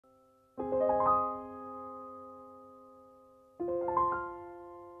Welcome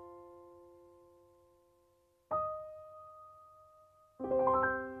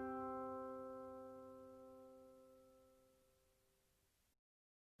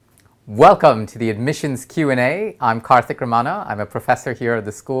to the Admissions Q&A. I'm Karthik Ramana. I'm a professor here at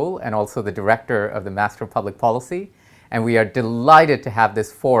the school and also the director of the Master of Public Policy. And we are delighted to have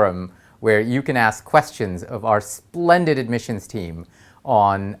this forum where you can ask questions of our splendid admissions team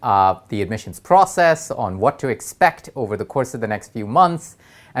on the admissions process, on what to expect over the course of the next few months,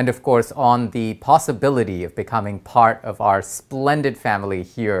 and of course on the possibility of becoming part of our splendid family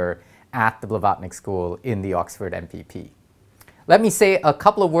here at the Blavatnik School in the Oxford MPP. Let me say a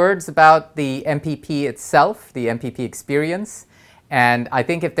couple of words about the MPP itself, the MPP experience. And I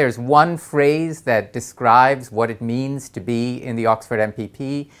think if there's one phrase that describes what it means to be in the Oxford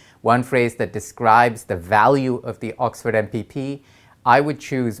MPP, one phrase that describes the value of the Oxford MPP, I would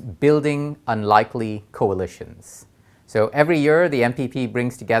choose building unlikely coalitions. So every year the MPP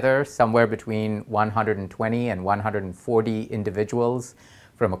brings together somewhere between 120 and 140 individuals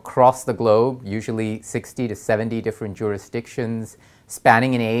from across the globe, usually 60 to 70 different jurisdictions,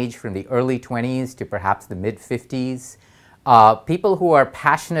 spanning in age from the early 20s to perhaps the mid-50s. People who are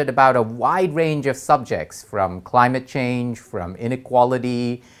passionate about a wide range of subjects, from climate change, from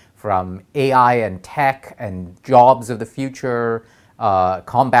inequality, from AI and tech and jobs of the future,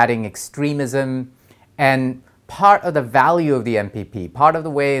 combating extremism. And part of the value of the MPP, part of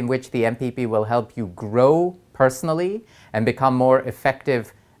the way in which the MPP will help you grow personally and become more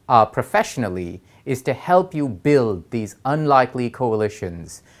effective professionally is to help you build these unlikely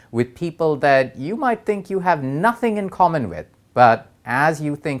coalitions with people that you might think you have nothing in common with. But as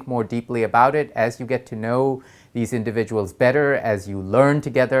you think more deeply about it, as you get to know these individuals better, as you learn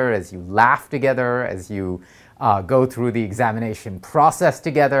together, as you laugh together, as you go through the examination process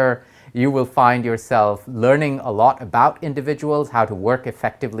together, you will find yourself learning a lot about individuals, how to work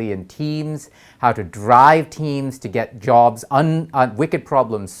effectively in teams, how to drive teams to get jobs, wicked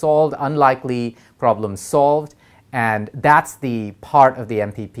problems solved, unlikely problems solved. And that's the part of the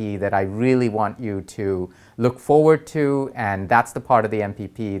MPP that I really want you to look forward to, and that's the part of the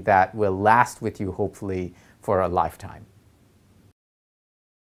MPP that will last with you, hopefully, for a lifetime.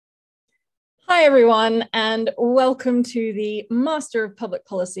 Hi everyone, and welcome to the Master of Public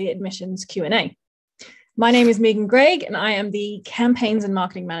Policy Admissions Q&A. My name is Megan Gregg, and I am the Campaigns and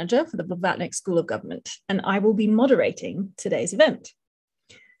Marketing Manager for the Blavatnik School of Government, and I will be moderating today's event.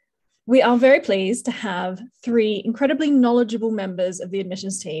 We are very pleased to have three incredibly knowledgeable members of the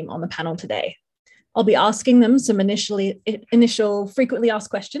admissions team on the panel today. I'll be asking them some initial frequently asked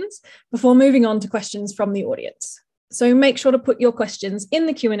questions before moving on to questions from the audience. So make sure to put your questions in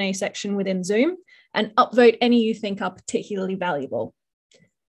the Q&A section within Zoom and upvote any you think are particularly valuable.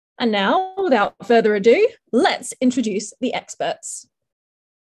 And now, without further ado, let's introduce the experts.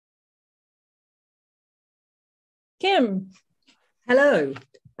 Kim. Hello.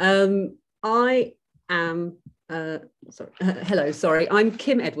 I'm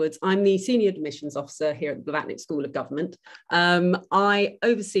Kim Edwards. I'm the Senior Admissions Officer here at the Blavatnik School of Government. I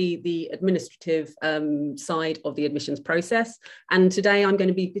oversee the administrative side of the admissions process, and today I'm going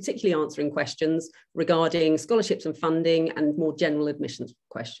to be particularly answering questions regarding scholarships and funding and more general admissions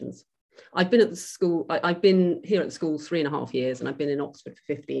questions. I've been at the school, I've been here at the school 3.5 years, and I've been in Oxford for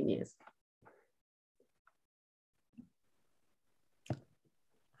 15 years.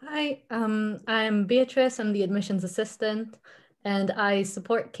 Hi, I'm Beatrice. I'm the admissions assistant, and I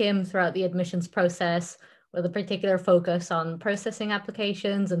support Kim throughout the admissions process with a particular focus on processing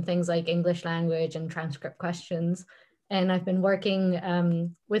applications and things like English language and transcript questions. And I've been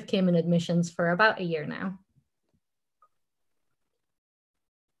working with Kim in admissions for about a year now.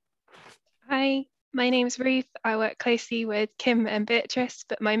 Hi, my name is Ruth. I work closely with Kim and Beatrice,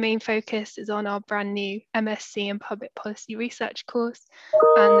 but my main focus is on our brand new MSc in Public Policy Research course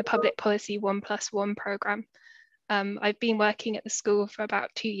and the Public Policy 1+1 programme. I've been working at the school for about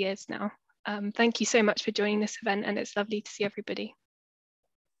 2 years now. Thank you so much for joining this event, and it's lovely to see everybody.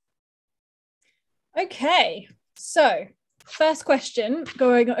 Okay, so first question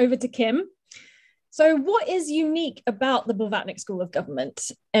going over to Kim. So what is unique about the Blavatnik School of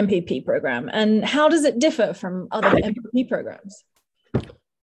Government MPP programme, and how does it differ from other MPP programmes?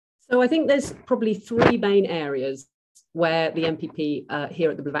 So I think there's probably three main areas where the MPP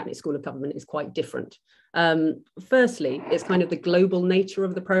here at the Blavatnik School of Government is quite different. Firstly, it's kind of the global nature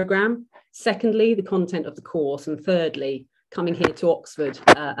of the programme. Secondly, the content of the course. And thirdly, coming here to Oxford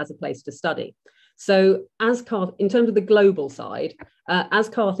as a place to study. So in terms of the global side, as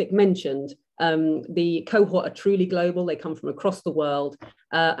Karthik mentioned, The cohort are truly global. They come from across the world,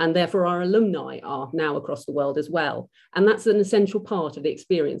 and therefore our alumni are now across the world as well. And that's an essential part of the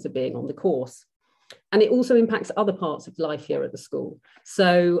experience of being on the course. And it also impacts other parts of life here at the school.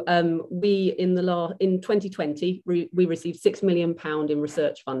 So we, in 2020, we received £6 million in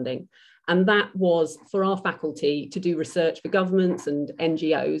research funding. And that was for our faculty to do research for governments and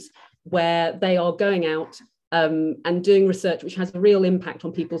NGOs, where they are going out and doing research which has a real impact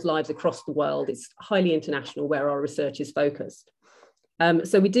on people's lives across the world. It's highly international where our research is focused.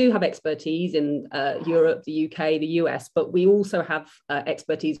 So we do have expertise in Europe, the UK, the US, but we also have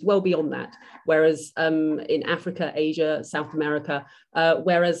expertise well beyond that, whereas in Africa, Asia, South America,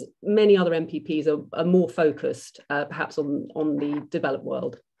 whereas many other MPPs are more focused perhaps on the developed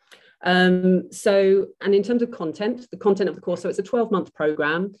world. And in terms of content, the content of the course, so it's a 12-month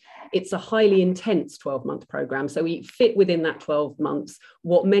program. It's a highly intense 12-month program. So we fit within that 12 months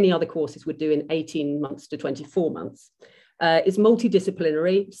what many other courses would do in 18 months to 24 months. It's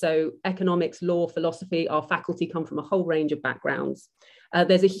multidisciplinary, so economics, law, philosophy, our faculty come from a whole range of backgrounds.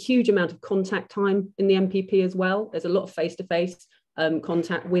 There's a huge amount of contact time in the MPP as well. There's a lot of face-to-face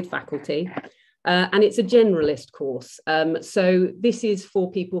contact with faculty. And it's a generalist course. So this is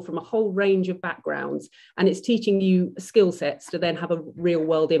for people from a whole range of backgrounds, and it's teaching you skill sets to then have a real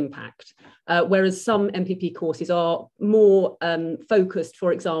world impact. Whereas some MPP courses are more focused,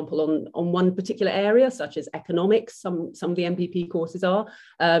 for example, on one particular area, such as economics, some of the MPP courses are.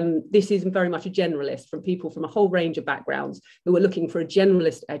 This is very much a generalist from people from a whole range of backgrounds who are looking for a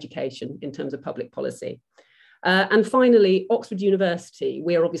generalist education in terms of public policy. And finally, Oxford University.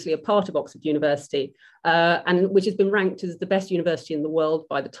 We're obviously a part of Oxford University, and which has been ranked as the best university in the world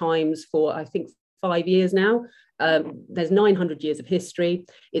by the Times for, I think, 5 years now. There's 900 years of history.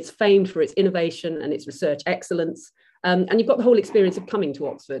 It's famed for its innovation and its research excellence. And you've got the whole experience of coming to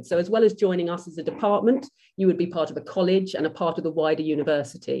Oxford. So as well as joining us as a department, you would be part of a college and a part of the wider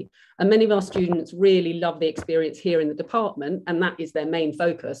university. And many of our students really love the experience here in the department, and that is their main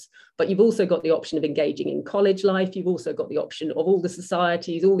focus. But you've also got the option of engaging in college life. You've also got the option of all the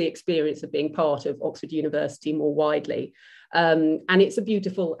societies, all the experience of being part of Oxford University more widely. And it's a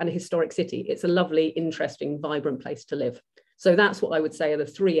beautiful and a historic city. It's a lovely, interesting, vibrant place to live. So that's what I would say are the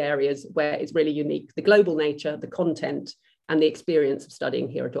three areas where it's really unique: the global nature, the content, and the experience of studying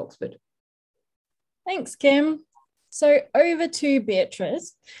here at Oxford. Thanks, Kim. So over to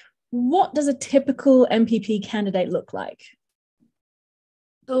Beatrice. What does a typical MPP candidate look like?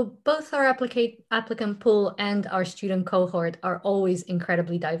 So both our applicant pool and our student cohort are always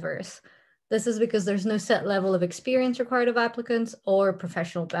incredibly diverse. This is because there's no set level of experience required of applicants or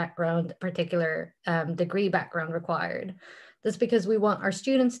professional background, particular degree background required. That's because we want our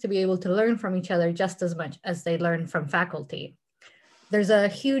students to be able to learn from each other just as much as they learn from faculty. There's a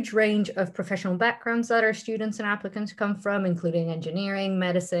huge range of professional backgrounds that our students and applicants come from, including engineering,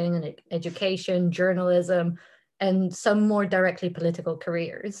 medicine, and education, journalism, and some more directly political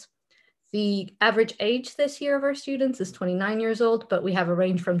careers. The average age this year of our students is 29 years old, but we have a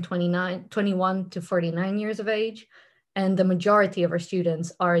range from 21 to 49 years of age. And the majority of our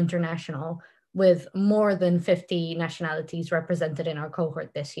students are international, with more than 50 nationalities represented in our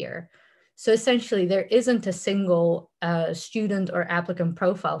cohort this year. So essentially, there isn't a single student or applicant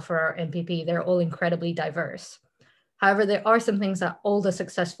profile for our MPP. They're all incredibly diverse. However, there are some things that all the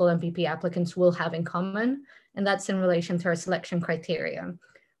successful MPP applicants will have in common, and that's in relation to our selection criteria,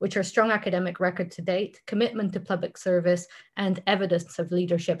 which are strong academic record to date, commitment to public service, and evidence of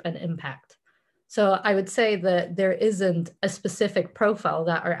leadership and impact. So I would say that there isn't a specific profile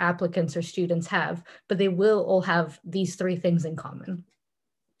that our applicants or students have, but they will all have these three things in common.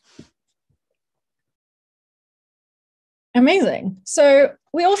 Amazing. So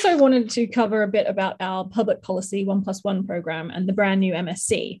we also wanted to cover a bit about our Public Policy 1+1 program and the brand new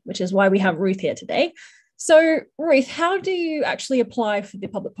MSc, which is why we have Ruth here today. So Ruth, how do you actually apply for the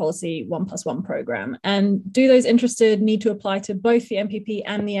Public Policy 1+1 program? And do those interested need to apply to both the MPP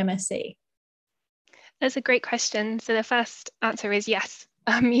and the MSc? That's a great question. So the first answer is yes.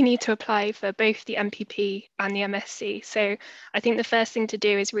 You need to apply for both the MPP and the MSc. So I think the first thing to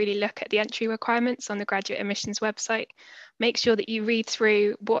do is really look at the entry requirements on the graduate admissions website. Make sure that you read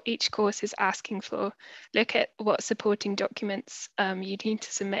through what each course is asking for. Look at what supporting documents you need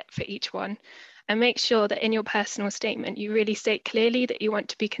to submit for each one. And make sure that in your personal statement, you really state clearly that you want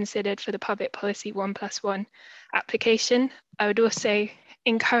to be considered for the Public Policy 1+1 application. I would also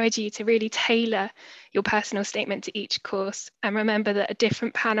encourage you to really tailor your personal statement to each course, and remember that a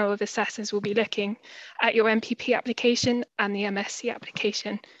different panel of assessors will be looking at your MPP application and the MSc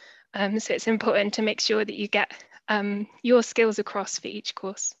application. So it's important to make sure that you get your skills across for each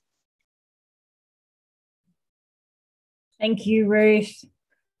course. Thank you, Ruth.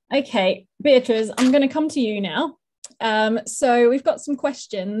 Okay, Beatrice, I'm going to come to you now. So we've got some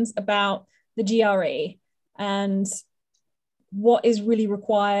questions about the GRE and what is really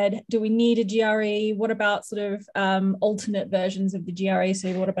required. Do we need a GRE? What about sort of alternate versions of the GRE?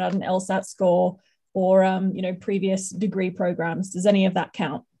 So what about an LSAT score or previous degree programs? Does any of that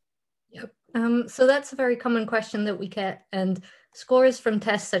count? Yep. So that's a very common question that we get, and scores from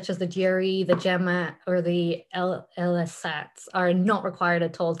tests such as the GRE, the GEMA, or the LSATs are not required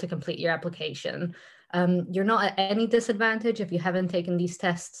at all to complete your application. You're not at any disadvantage if you haven't taken these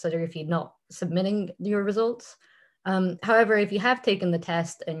tests or if you're not submitting your results. However, if you have taken the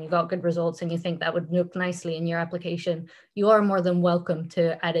test and you got good results and you think that would look nicely in your application, you are more than welcome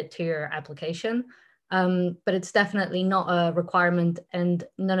to add it to your application. But it's definitely not a requirement, and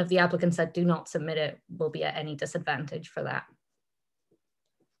none of the applicants that do not submit it will be at any disadvantage for that.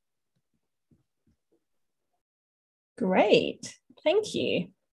 Great, thank you.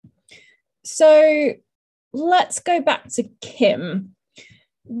 So let's go back to Kim.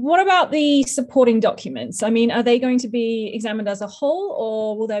 What about the supporting documents? I mean, are they going to be examined as a whole,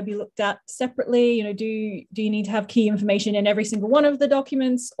 or will they be looked at separately? Do you need to have key information in every single one of the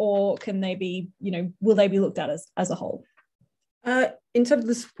documents, or can they be, will they be looked at as a whole? In terms of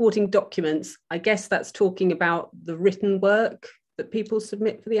the supporting documents, I guess that's talking about the written work that people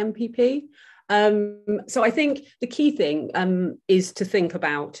submit for the MPP. So I think the key thing is to think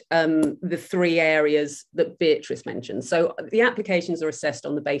about the three areas that Beatrice mentioned. So the applications are assessed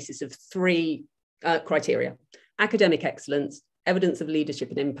on the basis of three criteria: academic excellence, evidence of leadership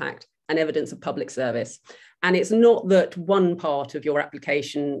and impact, and evidence of public service. And it's not that one part of your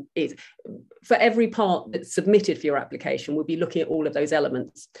application is, for every part that's submitted for your application, we'll be looking at all of those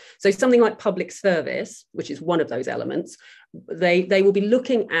elements. So something like public service, which is one of those elements, they will be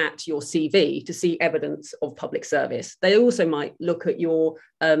looking at your CV to see evidence of public service. They also might look at your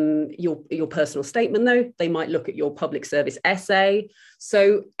personal statement, though. They might look at your public service essay.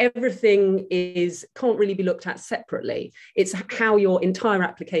 So everything can't really be looked at separately. It's how your entire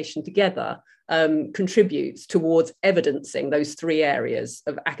application together contributes towards evidencing those three areas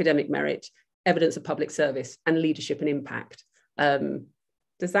of academic merit, evidence of public service, and leadership and impact.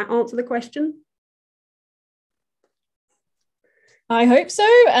 Does that answer the question? I hope so,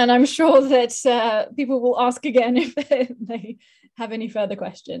 and I'm sure that people will ask again if they have any further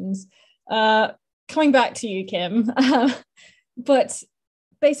questions. Coming back to you, Kim, but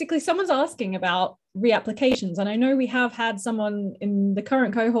basically someone's asking about reapplications, and I know we have had someone in the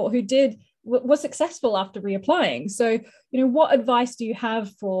current cohort who was successful after reapplying. So, what advice do you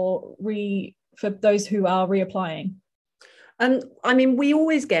have for those who are reapplying? I mean, we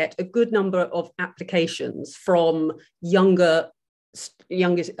always get a good number of applications from younger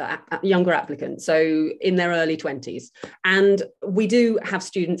applicants, so in their early 20s, and we do have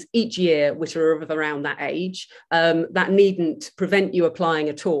students each year which are of around that age. That needn't prevent you applying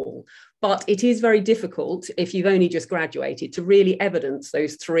at all, but it is very difficult if you've only just graduated to really evidence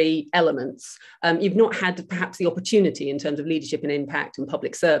those three elements. You've not had perhaps the opportunity in terms of leadership and impact and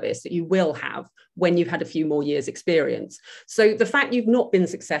public service that you will have when you've had a few more years experience. So the fact you've not been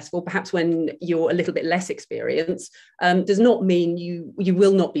successful, perhaps when you're a little bit less experienced, does not mean you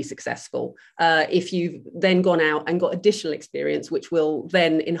will not be successful if you've then gone out and got additional experience, which will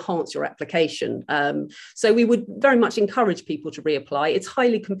then enhance your application. So we would very much encourage people to reapply. It's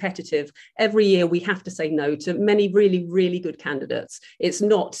highly competitive. Every year we have to say no to many really, really good candidates. It's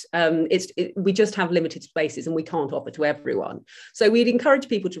not, we just have limited spaces and we can't offer to everyone. So we'd encourage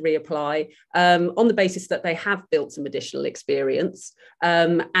people to reapply on the basis that they have built some additional experience,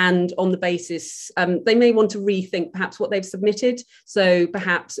 and on the basis they may want to rethink perhaps what they've submitted. So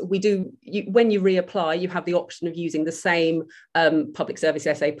perhaps when you reapply, you have the option of using the same public service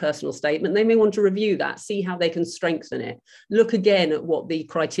essay personal statement. They may want to review that, see how they can strengthen it, look again at what the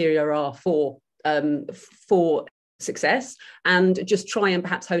criteria are for success, and just try and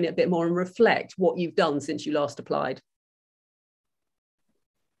perhaps hone it a bit more and reflect what you've done since you last applied.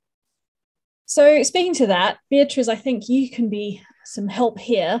 So speaking to that, Beatrice, I think you can be some help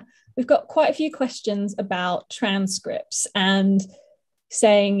here. We've got quite a few questions about transcripts and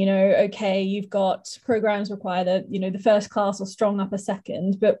saying, okay, you've got programs require that, the first class or strong upper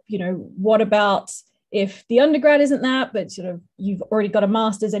second, but, what about if the undergrad isn't that, but you've already got a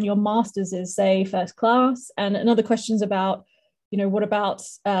master's and your master's is, say, first class? And another question's about, what about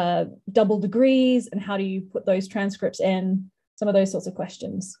double degrees and how do you put those transcripts in? Some of those sorts of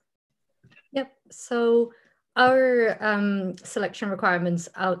questions. Yep. So our selection requirements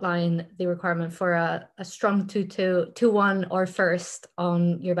outline the requirement for a strong 2-1 or first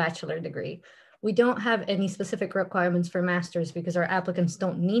on your bachelor degree. We don't have any specific requirements for masters because our applicants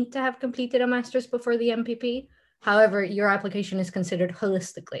don't need to have completed a master's before the MPP. However, your application is considered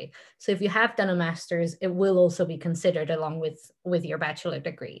holistically. So if you have done a master's, it will also be considered along with your bachelor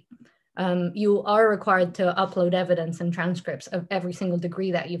degree. You are required to upload evidence and transcripts of every single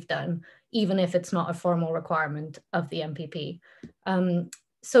degree that you've done, even if it's not a formal requirement of the MPP.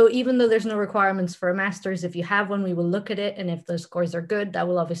 So even though there's no requirements for a master's, if you have one, we will look at it. And if the scores are good, that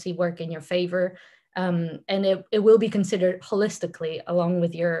will obviously work in your favor. And it will be considered holistically along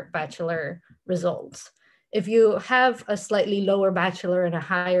with your bachelor results. If you have a slightly lower bachelor and a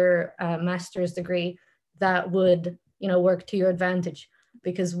higher master's degree, that would, work to your advantage,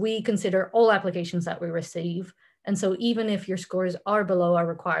 because we consider all applications that we receive. And so even if your scores are below our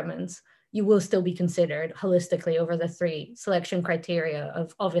requirements, you will still be considered holistically over the 3 selection criteria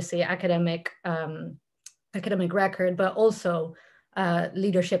of obviously academic record, but also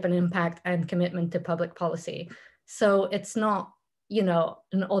leadership and impact and commitment to public policy. So it's not,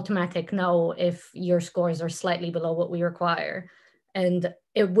 an automatic no if your scores are slightly below what we require, and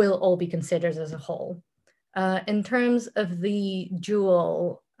it will all be considered as a whole. In terms of the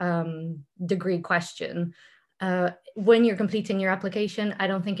dual degree question, when you're completing your application, I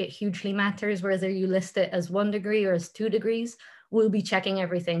don't think it hugely matters whether you list it as 1 degree or as 2 degrees. We'll be checking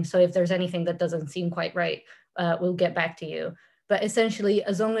everything. So if there's anything that doesn't seem quite right, we'll get back to you. But essentially,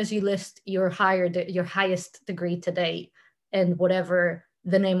 as long as you list your highest degree to date and whatever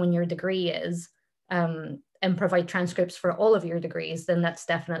the name on your degree is, and provide transcripts for all of your degrees, then that's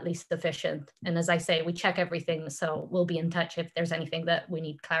definitely sufficient. And as I say, we check everything. So we'll be in touch if there's anything that we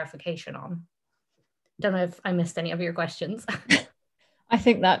need clarification on. Don't know if I missed any of your questions. I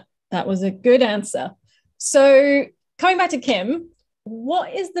think that was a good answer. So coming back to Kim,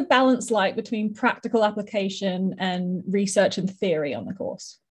 what is the balance like between practical application and research and theory on the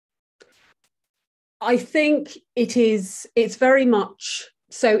course? I think it's very much,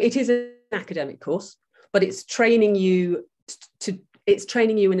 so it is an academic course, but it's training you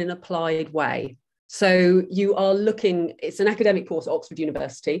in an applied way. So you are it's an academic course at Oxford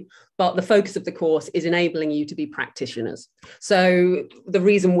University, but the focus of the course is enabling you to be practitioners. So the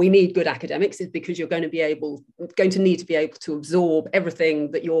reason we need good academics is because you're going to need to be able to absorb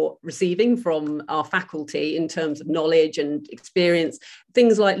everything that you're receiving from our faculty in terms of knowledge and experience,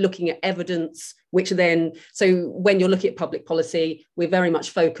 things like looking at evidence, so when you're looking at public policy, we're very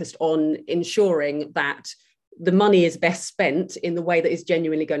much focused on ensuring that the money is best spent in the way that is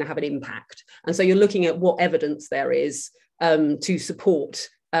genuinely going to have an impact. And so you're looking at what evidence there is to support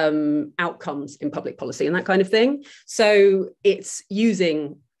outcomes in public policy and that kind of thing. So it's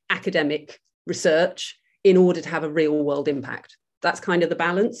using academic research in order to have a real world impact. That's kind of the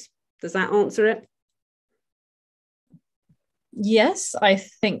balance. Does that answer it? Yes, I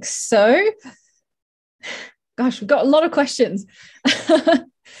think so. Gosh, we've got a lot of questions.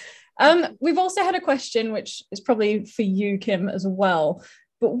 We've also had a question, which is probably for you, Kim, as well.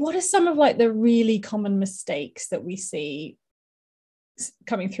 But what are some of the really common mistakes that we see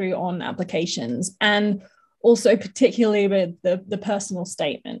coming through on applications, and also particularly with the personal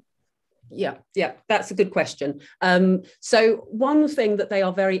statement? Yeah, that's a good question. So one thing that they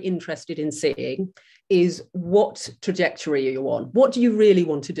are very interested in seeing is what trajectory are you on? What do you really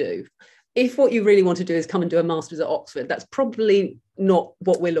want to do? If what you really want to do is come and do a master's at Oxford, that's probably not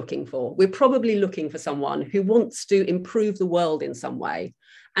what we're looking for. We're probably looking for someone who wants to improve the world in some way,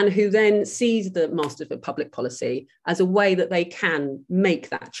 and who then sees the Master's of Public Policy as a way that they can make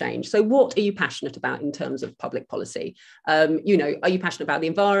that change. So what are you passionate about in terms of public policy? Are you passionate about the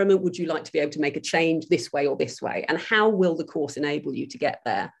environment? Would you like to be able to make a change this way or this way? And how will the course enable you to get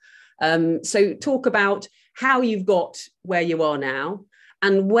there? So talk about how you've got where you are now,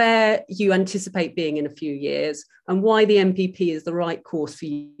 and where you anticipate being in a few years, and why the MPP is the right course for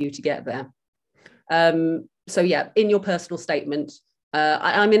you to get there. So yeah, in your personal statement,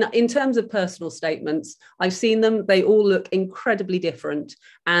 I mean, in terms of personal statements, I've seen them, they all look incredibly different,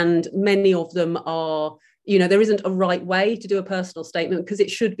 and many of them are, there isn't a right way to do a personal statement because it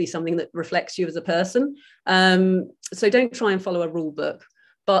should be something that reflects you as a person. So don't try and follow a rule book,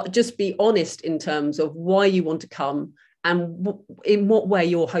 but just be honest in terms of why you want to come and in what way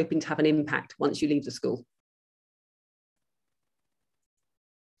you're hoping to have an impact once you leave the school.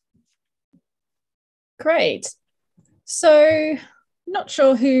 Great. So not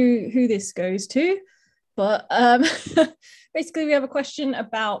sure who this goes to, but basically we have a question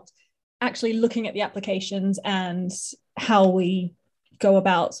about actually looking at the applications and how we go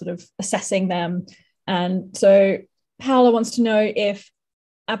about sort of assessing them. And so Paola wants to know if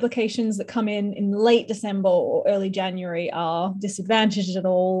applications that come in late December or early January are disadvantaged at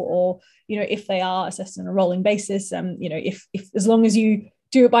all, or if they are assessed on a rolling basis, if as long as you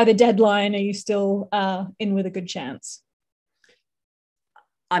do it by the deadline, are you still in with a good chance?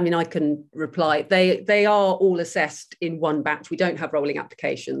 I mean, I can reply. They are all assessed in one batch. We don't have rolling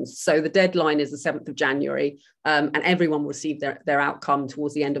applications. So the deadline is the 7th of January, and everyone will receive their outcome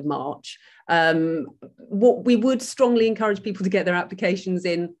towards the end of March. What we would strongly encourage people to get their applications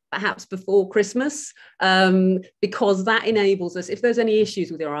in perhaps before Christmas, because that enables us, if there's any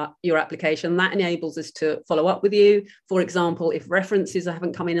issues with your application, that enables us to follow up with you. For example, if references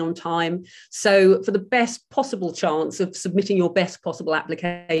haven't come in on time. So for the best possible chance of submitting your best possible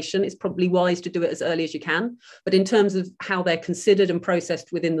application, it's probably wise to do it as early as you can. But in terms of how they're considered and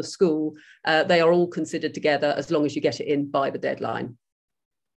processed within the school, they are all considered together as long as you get it in by the deadline.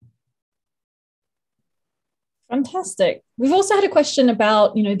 Fantastic. We've also had a question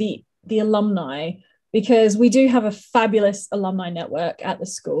about, the alumni, because we do have a fabulous alumni network at the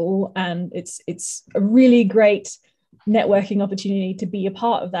school, and it's a really great networking opportunity to be a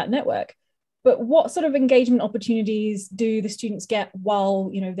part of that network. But what sort of engagement opportunities do the students get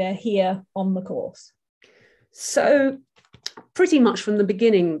while, they're here on the course? So pretty much from the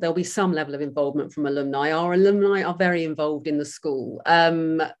beginning, there'll be some level of involvement from alumni. Our alumni are very involved in the school.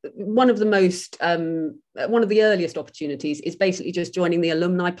 One of the earliest opportunities is basically just joining the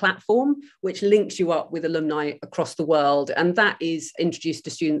alumni platform, which links you up with alumni across the world. And that is introduced to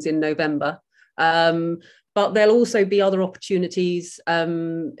students in November. But there'll also be other opportunities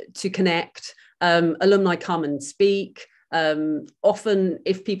to connect. Alumni come and speak. Often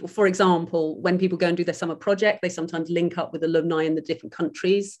if people, for example, when people go and do their summer project, they sometimes link up with alumni in the different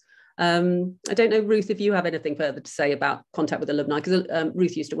countries. I don't know, Ruth, if you have anything further to say about contact with alumni, because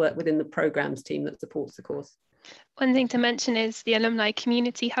Ruth used to work within the programs team that supports the course. One thing to mention is the Alumni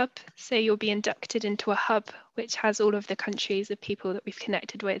Community Hub. So you'll be inducted into a hub which has all of the countries of people that we've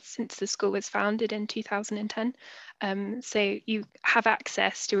connected with since the school was founded in 2010. So you have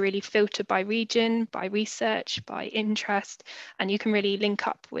access to really filter by region, by research, by interest, and you can really link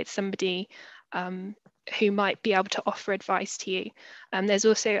up with somebody who might be able to offer advice to you. There's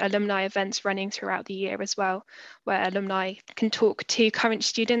also alumni events running throughout the year as well, where alumni can talk to current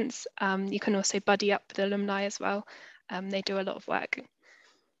students. You can also buddy up with alumni as well. They do a lot of work.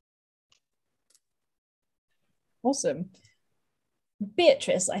 Awesome.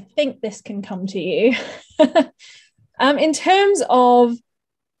 Beatrice, I think this can come to you. In terms of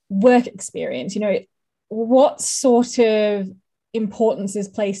work experience, what sort of importance is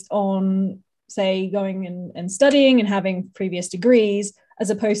placed on, say, going and studying and having previous degrees,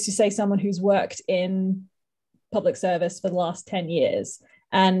 as opposed to, say, someone who's worked in public service for the last 10 years?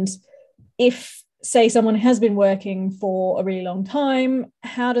 And if, say, someone has been working for a really long time,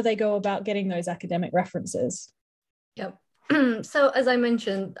 how do they go about getting those academic references? Yep. So as I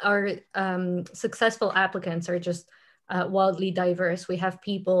mentioned, our successful applicants are just wildly diverse. We have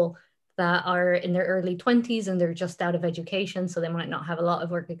people that are in their early 20s and they're just out of education, so they might not have a lot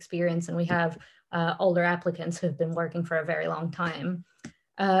of work experience. And we have older applicants who have been working for a very long time.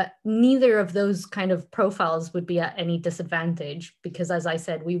 Neither of those kind of profiles would be at any disadvantage, because as I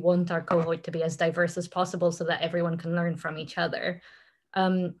said, we want our cohort to be as diverse as possible so that everyone can learn from each other.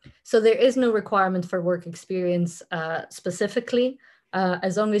 So there is no requirement for work experience specifically,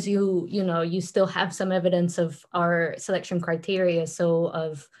 as long as you still have some evidence of our selection criteria, so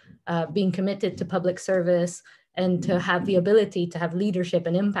of being committed to public service and to have the ability to have leadership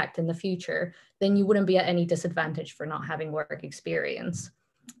and impact in the future, then you wouldn't be at any disadvantage for not having work experience.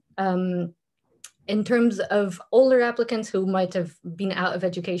 In terms of older applicants who might have been out of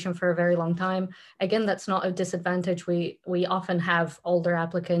education for a very long time, again, that's not a disadvantage. We often have older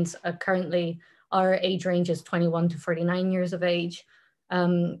applicants. Currently, our age range is 21 to 49 years of age.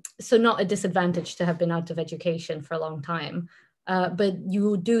 So not a disadvantage to have been out of education for a long time. But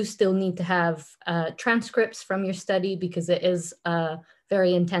you do still need to have transcripts from your study, because it is a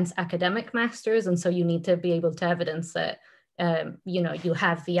very intense academic master's. And so you need to be able to evidence that you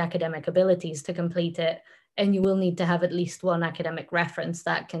have the academic abilities to complete it, and you will need to have at least one academic reference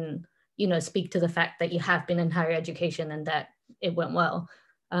that can, speak to the fact that you have been in higher education and that it went well.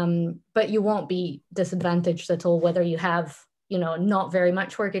 But you won't be disadvantaged at all, whether you have, not very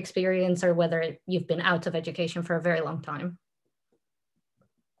much work experience or whether you've been out of education for a very long time.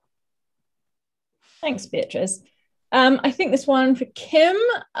 Thanks, Beatrice. I think this one for Kim.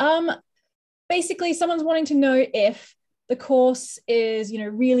 Basically, someone's wanting to know if the course is,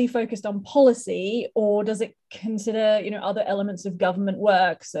 really focused on policy, or does it consider, other elements of government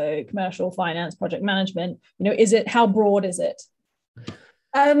work, so commercial, finance, project management? How broad is it?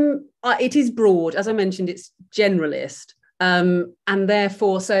 It is broad. As I mentioned, it's generalist. And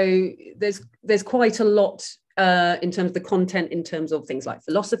therefore, so there's quite a lot in terms of the content, in terms of things like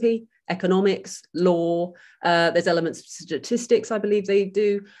philosophy, economics, law. There's elements of statistics, I believe they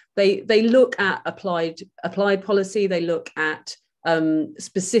do. They look at applied policy. They look at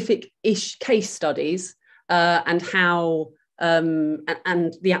specific-ish case studies and how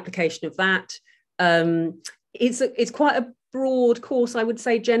and the application of that. It's quite a broad course, I would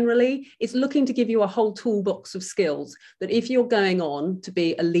say. Generally, it's looking to give you a whole toolbox of skills that if you're going on to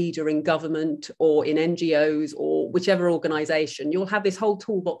be a leader in government or in NGOs or whichever organisation, you'll have this whole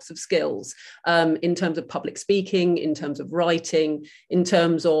toolbox of skills in terms of public speaking, in terms of writing, in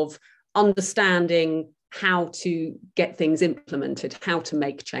terms of understanding how to get things implemented, how to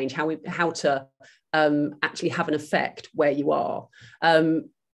make change, how to actually have an effect where you are.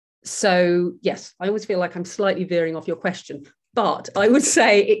 So yes, I always feel like I'm slightly veering off your question, but I would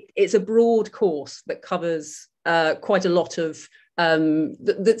say it's a broad course that covers quite a lot of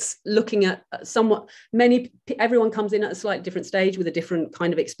that's looking at everyone comes in at a slightly different stage with a different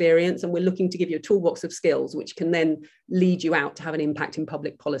kind of experience, and we're looking to give you a toolbox of skills which can then lead you out to have an impact in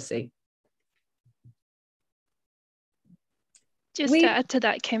public policy. Just to add to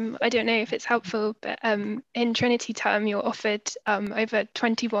that, Kim, I don't know if it's helpful, but in Trinity term, you're offered over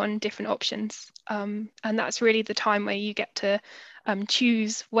 21 different options. And that's really the time where you get to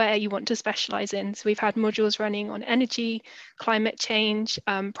choose where you want to specialise in. So we've had modules running on energy, climate change,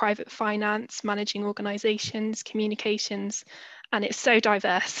 private finance, managing organisations, communications, and it's so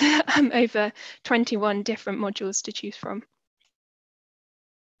diverse, over 21 different modules to choose from.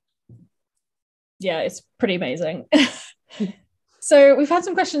 Yeah, it's pretty amazing. So we've had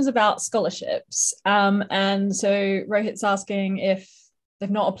some questions about scholarships. And so Rohit's asking if they've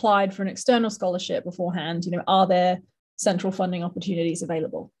not applied for an external scholarship beforehand, are there central funding opportunities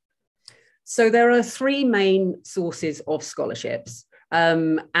available? So there are three main sources of scholarships.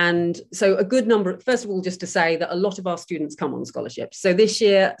 And so a good number, first of all, just to say that a lot of our students come on scholarships. So this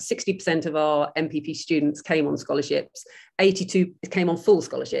year, 60% of our MPP students came on scholarships, 82 came on full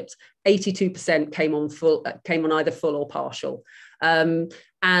scholarships, 82% came on either full or partial. And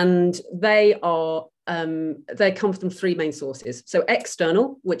they come from three main sources. So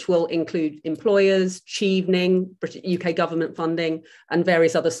external, which will include employers, Chevening, UK government funding, and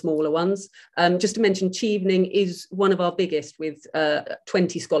various other smaller ones. Just to mention, Chevening is one of our biggest with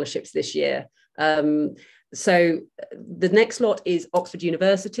 20 scholarships this year. So the next lot is Oxford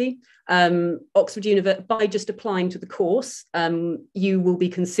University. By just applying to the course, you will be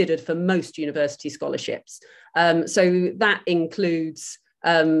considered for most university scholarships. So that includes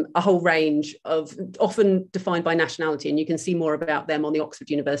a whole range of, often defined by nationality, and you can see more about them on the Oxford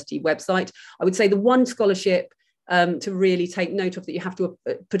University website. I would say the one scholarship to really take note of that you have to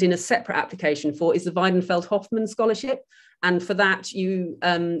put in a separate application for is the Weidenfeld-Hoffmann Scholarship. And for that,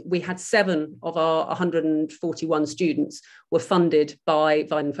 we had 7 of our 141 students were funded by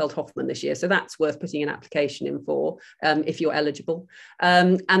Weidenfeld-Hoffmann this year. So that's worth putting an application in for if you're eligible.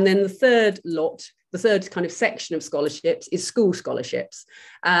 And then the third kind of section of scholarships is school scholarships.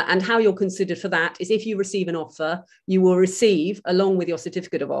 And how you're considered for that is if you receive an offer, you will receive, along with your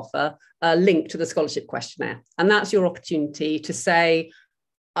certificate of offer, a link to the scholarship questionnaire. And that's your opportunity to say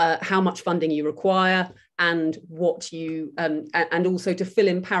how much funding you require and what you, and also to fill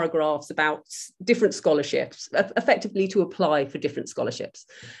in paragraphs about different scholarships, effectively to apply for different scholarships.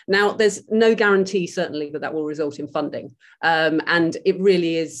 Now, there's no guarantee, certainly, that will result in funding. And it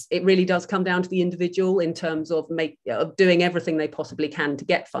really does come down to the individual in terms of doing everything they possibly can to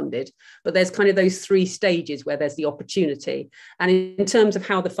get funded. But there's kind of those 3 stages where there's the opportunity. And in terms of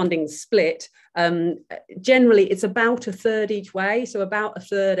how the funding's split, generally it's about a third each way. So about a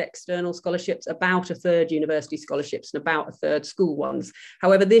third external scholarships, about a third university scholarships, and about a third school ones.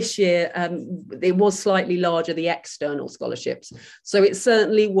 However, this year it was slightly larger, the external scholarships. So it's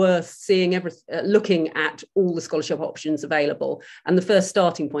certainly worth seeing looking at all the scholarship options available. And the first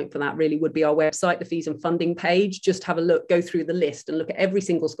starting point for that really would be our website, the fees and funding page. Just have a look, go through the list and look at every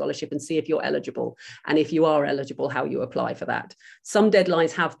single scholarship and see if you're eligible. And if you are eligible, how you apply for that. Some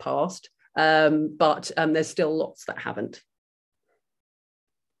deadlines have passed, but there's still lots that haven't.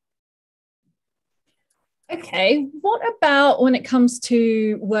 Okay, what about when it comes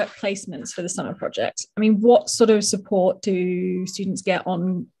to work placements for the summer project? I mean, what sort of support do students get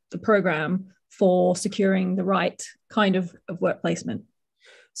on the programme for securing the right kind of work placement?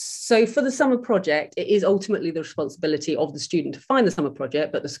 So for the summer project, it is ultimately the responsibility of the student to find the summer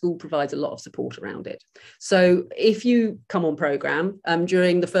project, but the school provides a lot of support around it. So if you come on programme,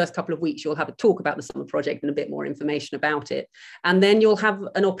 during the first couple of weeks, you'll have a talk about the summer project and a bit more information about it. And then you'll have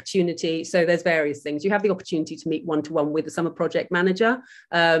an opportunity. So there's various things. You have the opportunity to meet one-to-one with the summer project manager,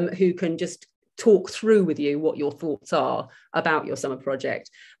 who can just talk through with you what your thoughts are about your summer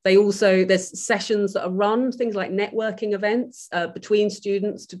project. There's sessions that are run, things like networking events between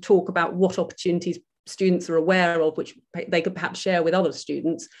students to talk about what opportunities students are aware of, which they could perhaps share with other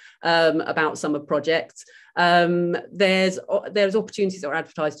students about summer projects. There's opportunities that are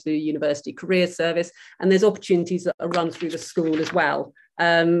advertised through the University Career Service, and there's opportunities that are run through the school as well.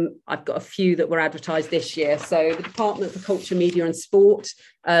 I've got a few that were advertised this year. So the Department for Culture, Media and Sport,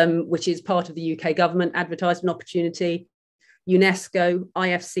 which is part of the UK government, advertised an opportunity. UNESCO,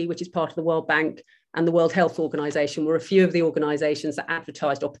 IFC, which is part of the World Bank, and the World Health Organization were a few of the organizations that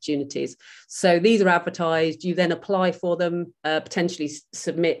advertised opportunities. So these are advertised, you then apply for them, potentially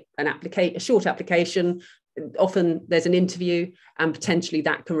submit a short application. Often there's an interview, and potentially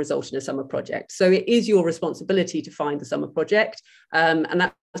that can result in a summer project. So it is your responsibility to find the summer project. And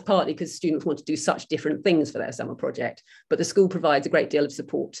that's partly because students want to do such different things for their summer project, but the school provides a great deal of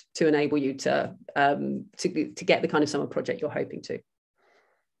support to enable you to get the kind of summer project you're hoping to.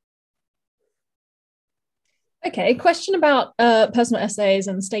 Okay, question about personal essays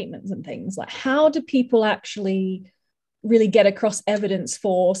and statements and things. Like, how do people actually really get across evidence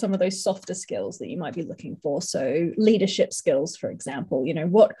for some of those softer skills that you might be looking for? So leadership skills, for example,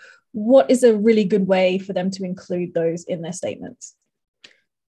 what is a really good way for them to include those in their statements?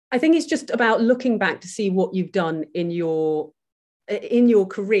 I think it's just about looking back to see what you've done in your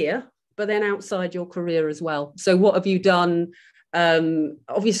career, but then outside your career as well. So what have you done?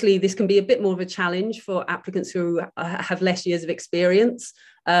 Obviously, this can be a bit more of a challenge for applicants who have less years of experience.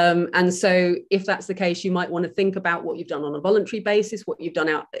 And so if that's the case, you might want to think about what you've done on a voluntary basis, what you've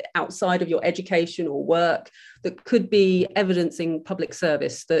done outside of your education or work that could be evidencing public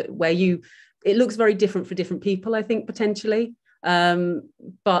service, it looks very different for different people, I think, potentially.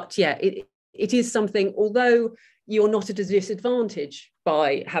 But yeah, it is something, although you're not at a disadvantage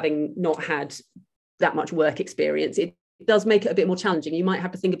by having not had that much work experience, it does make it a bit more challenging. You might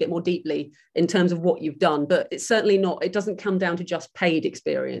have to think a bit more deeply in terms of what you've done, but it's certainly not, it doesn't come down to just paid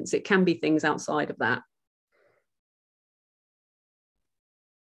experience. It can be things outside of that.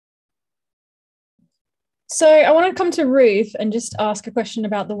 So I want to come to Ruth and just ask a question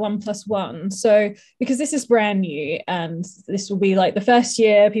about the 1+1. So because this is brand new and this will be like the first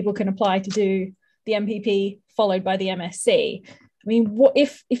year people can apply to do the MPP followed by the MSc. I mean, what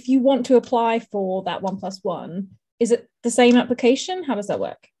if you want to apply for that 1+1? Is it the same application? How does that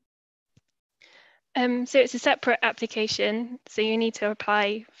work? So it's a separate application. So you need to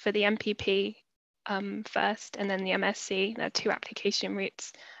apply for the MPP first and then the MSc. There are two application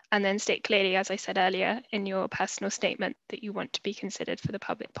routes. And then state clearly, as I said earlier, in your personal statement that you want to be considered for the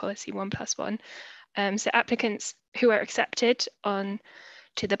Public Policy 1+1. So applicants who are accepted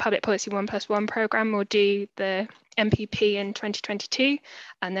to the Public Policy 1+1 programme will do the MPP in 2022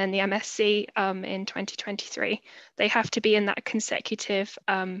 and then the MSc in 2023. They have to be in that consecutive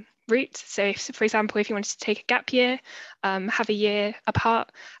route. So if, for example, if you wanted to take a gap year, have a year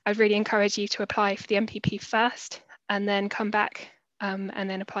apart, I'd really encourage you to apply for the MPP first and then come back and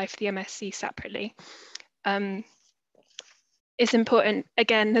then apply for the MSc separately. It's important,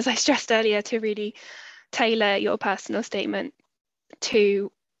 again, as I stressed earlier, to really tailor your personal statement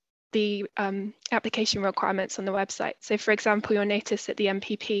to the application requirements on the website. So for example, you'll notice that the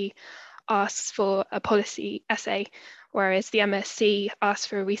MPP asks for a policy essay, whereas the MSc asks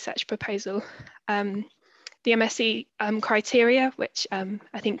for a research proposal. The MSc criteria, which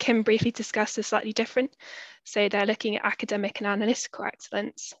I think Kim briefly discussed, is slightly different. So they're looking at academic and analytical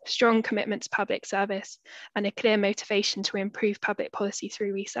excellence, strong commitment to public service, and a clear motivation to improve public policy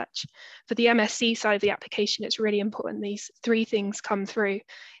through research. For the MSc side of the application, it's really important these three things come through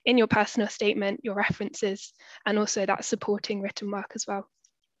in your personal statement, your references, and also that supporting written work as well.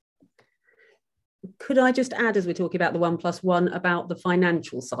 Could I just add, as we're talking about the 1+1, about the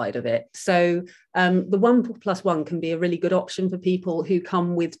financial side of it? So the 1+1 can be a really good option for people who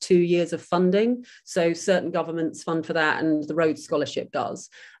come with 2 years of funding. So certain governments fund for that, and the Rhodes Scholarship does.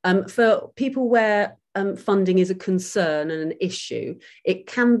 For people where funding is a concern and an issue, it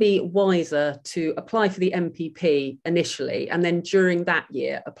can be wiser to apply for the MPP initially, and then during that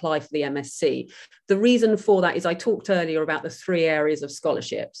year, apply for the MSc. The reason for that is I talked earlier about the 3 areas of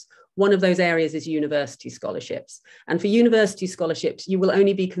scholarships. One of those areas is university scholarships. And for university scholarships, you will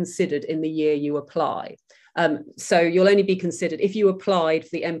only be considered in the year you apply. So you'll only be considered, if you applied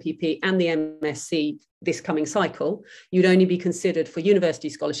for the MPP and the MSc this coming cycle, you'd only be considered for university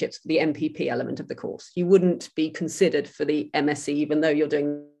scholarships for the MPP element of the course. You wouldn't be considered for the MSc, even though you're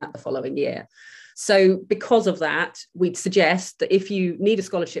doing that the following year. So because of that, we'd suggest that if you need a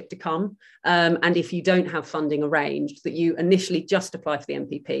scholarship to come, and if you don't have funding arranged, that you initially just apply for the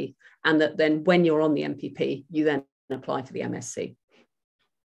MPP, and that then when you're on the MPP, you then apply for the MSc.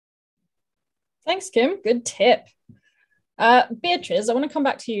 Thanks, Kim. Good tip. Beatrice, I want to come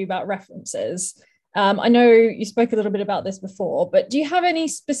back to you about references. I know you spoke a little bit about this before, but do you have any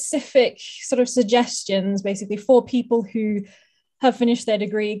specific sort of suggestions, basically, for people who have finished their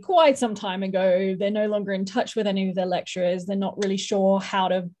degree quite some time ago? They're no longer in touch with any of their lecturers. They're not really sure how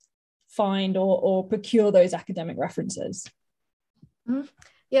to find or procure those academic references. Mm-hmm.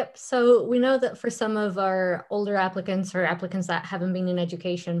 Yep. So we know that for some of our older applicants or applicants that haven't been in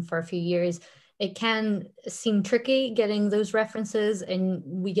education for a few years, it can seem tricky getting those references. And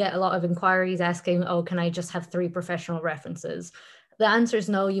we get a lot of inquiries asking, oh, can I just have 3 professional references? The answer is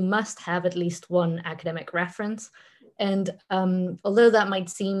no, you must have at least 1 academic reference. And although that might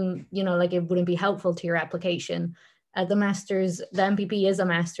seem, like it wouldn't be helpful to your application, the MPP is a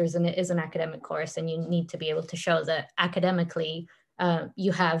master's and it is an academic course, and you need to be able to show that academically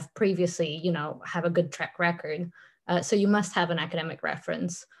you have previously, have a good track record. So you must have an academic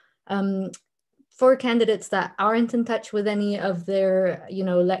reference. For candidates that aren't in touch with any of their,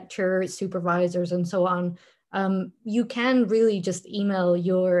 lecturer supervisors and so on, you can really just email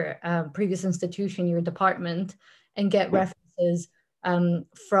your previous institution, your department, and get references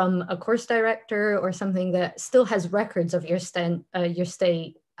from a course director or something that still has records of your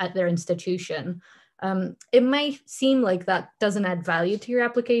stay at their institution. It might seem like that doesn't add value to your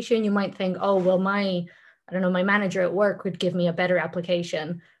application. You might think, oh, well, my manager at work would give me a better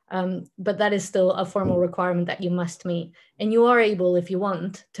application. But that is still a formal requirement that you must meet. And you are able, if you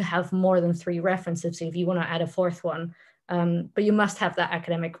want, to have more than 3 references, so if you want to add a 4th one. But you must have that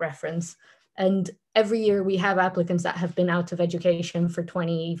academic reference. And every year we have applicants that have been out of education for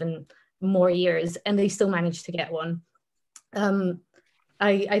 20, even more years, and they still manage to get one.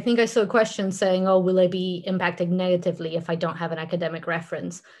 I think I saw a question saying, oh, will I be impacted negatively if I don't have an academic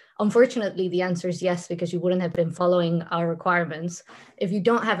reference? Unfortunately, the answer is yes, because you wouldn't have been following our requirements. If you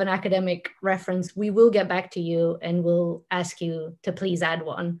don't have an academic reference, we will get back to you and we'll ask you to please add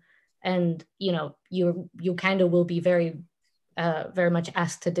one. And, you kind of will be very much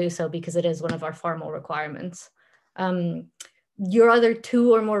asked to do so, because it is one of our formal requirements. Your other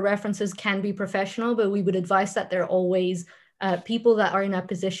 2 or more references can be professional, but we would advise that they're always people that are in a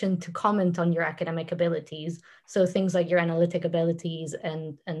position to comment on your academic abilities. So things like your analytic abilities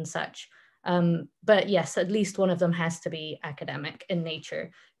and such. But yes, at least one of them has to be academic in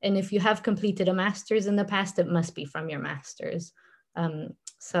nature. And if you have completed a master's in the past, it must be from your master's.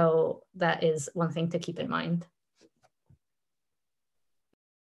 So that is one thing to keep in mind.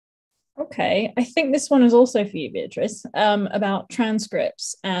 Okay, I think this one is also for you, Beatrice, about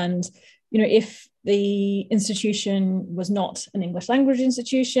transcripts. And, if the institution was not an English language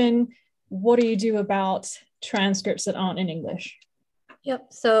institution, what do you do about transcripts that aren't in English? Yep.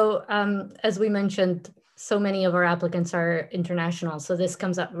 So as we mentioned, so many of our applicants are international. So this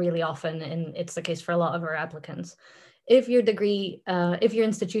comes up really often, and it's the case for a lot of our applicants. If your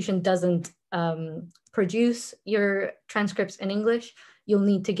institution doesn't produce your transcripts in English, you'll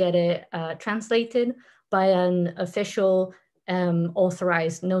need to get it translated by an official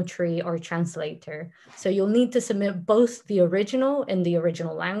authorized notary or translator. So you'll need to submit both the original in the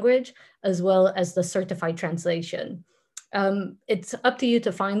original language, as well as the certified translation. It's up to you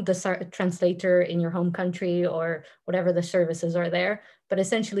to find the translator in your home country or whatever the services are there, but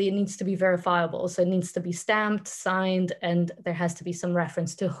essentially it needs to be verifiable. So it needs to be stamped, signed, and there has to be some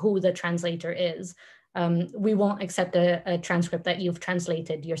reference to who the translator is. We won't accept a transcript that you've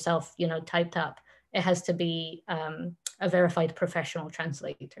translated yourself, typed up. It has to be a verified professional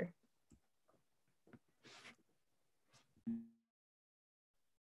translator.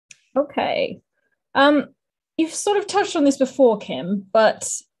 Okay. You've sort of touched on this before, Kim, but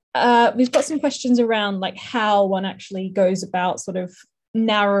we've got some questions around like how one actually goes about sort of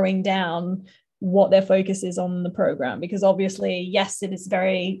narrowing down what their focus is on the program, because obviously, yes, it is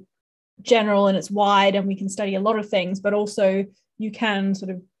very general and it's wide and we can study a lot of things, but also you can sort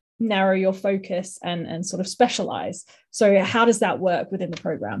of narrow your focus and sort of specialize. So how does that work within the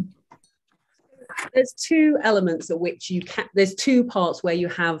program? There's 2 elements at which there's 2 parts where you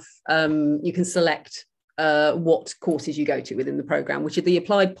have, you can select what courses you go to within the programme, which are the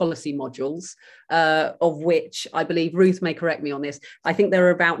applied policy modules, of which I believe, Ruth may correct me on this, I think there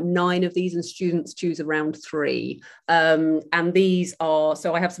are about 9 of these and students choose around 3. And these are,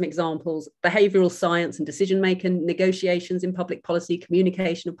 so I have some examples: behavioural science and decision making, negotiations in public policy,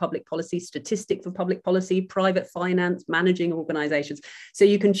 communication of public policy, statistics for public policy, private finance, managing organisations. So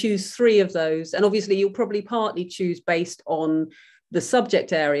you can choose 3 of those. And obviously you'll probably partly choose based on the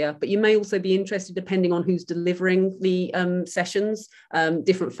subject area, but you may also be interested, depending on who's delivering the sessions,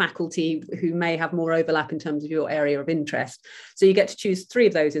 different faculty who may have more overlap in terms of your area of interest. So you get to choose 3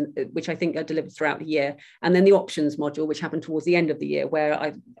 of those, which I think are delivered throughout the year. And then the options module, which happened towards the end of the year,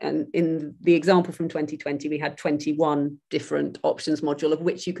 where and in the example from 2020, we had 21 different options module, of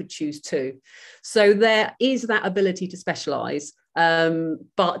which you could choose 2. So there is that ability to specialise.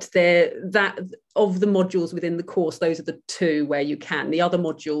 But that of the modules within the course, those are the 2 where you can. The other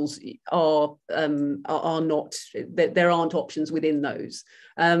modules are not, there aren't options within those.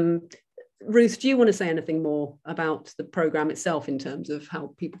 Ruth, do you want to say anything more about the programme itself in terms of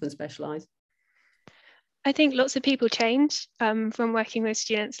how people can specialise? I think lots of people change from working with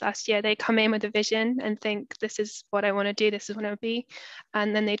students last year. They come in with a vision and think, this is what I want to do, this is what I want to be.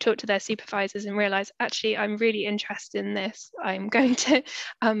 And then they talk to their supervisors and realise, actually, I'm really interested in this. I'm going to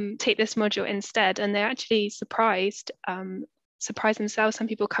take this module instead. And they're actually surprise themselves. Some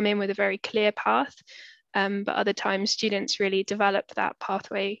people come in with a very clear path, but other times students really develop that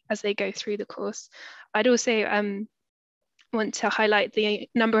pathway as they go through the course. I'd also want to highlight the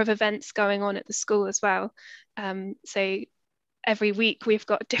number of events going on at the school as well. So every week we've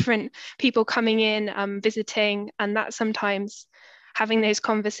got different people coming in, visiting, and that sometimes having those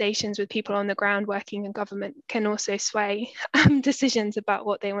conversations with people on the ground working in government can also sway decisions about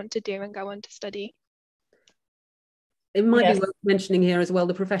what they want to do and go on to study. It might be worth mentioning here as well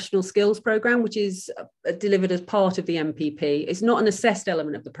the professional skills programme, which is delivered as part of the MPP. It's not an assessed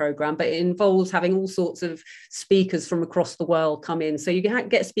element of the programme, but it involves having all sorts of speakers from across the world come in. So you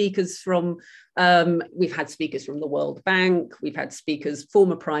get speakers from, we've had speakers from the World Bank, we've had speakers,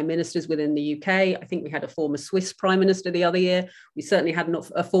 former prime ministers within the UK. I think we had a former Swiss prime minister the other year. We certainly had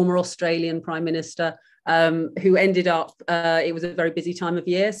a former Australian prime minister who ended up, it was a very busy time of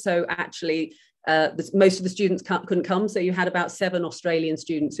year. So actually, most of the students couldn't come, so you had about 7 Australian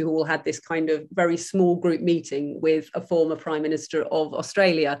students who all had this kind of very small group meeting with a former Prime Minister of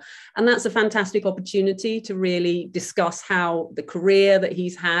Australia. And that's a fantastic opportunity to really discuss how the career that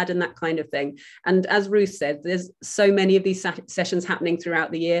he's had and that kind of thing. And as Ruth said, there's so many of these sessions happening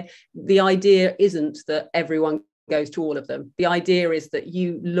throughout the year. The idea isn't that everyone goes to all of them. The idea is that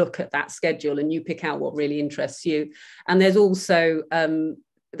you look at that schedule and you pick out what really interests you. And there's also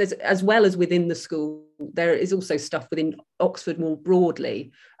there's, as well as within the school, there is also stuff within Oxford more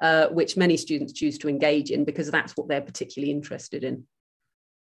broadly, which many students choose to engage in because that's what they're particularly interested in.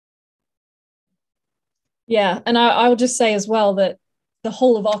 Yeah, and I will just say as well that the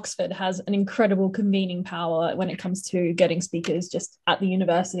whole of Oxford has an incredible convening power when it comes to getting speakers just at the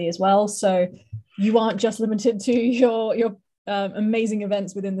university as well. So you aren't just limited to your amazing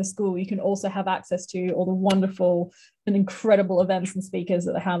events within the school. You can also have access to all the wonderful and incredible events and speakers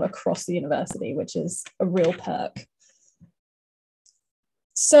that they have across the university, which is a real perk.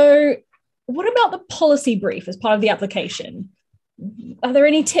 So what about the policy brief as part of the application? Are there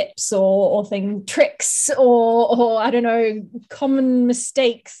any tips or tricks or I don't know, common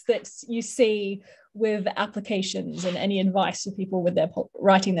mistakes that you see with applications, and any advice for people with their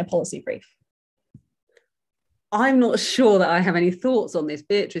writing their policy brief? I'm not sure that I have any thoughts on this.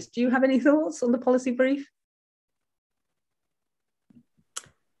 Beatrice, do you have any thoughts on the policy brief?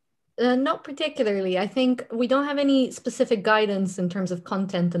 Not particularly. I think we don't have any specific guidance in terms of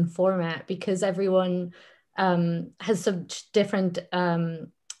content and format because everyone has such different,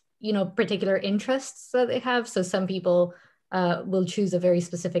 particular interests that they have. So some people will choose a very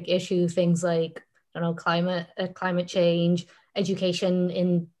specific issue, things like, I don't know, climate change, education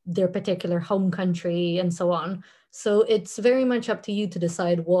in their particular home country, and so on. So it's very much up to you to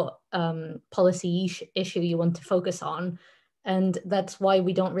decide what policy issue you want to focus on. And that's why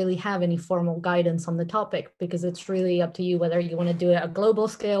we don't really have any formal guidance on the topic, because it's really up to you whether you want to do it at a global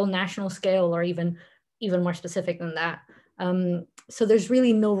scale, national scale, or even more specific than that. So there's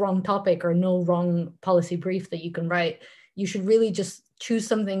really no wrong topic or no wrong policy brief that you can write. You should really just choose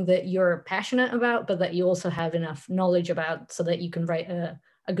something that you're passionate about, but that you also have enough knowledge about so that you can write a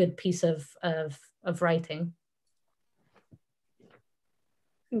good piece of writing.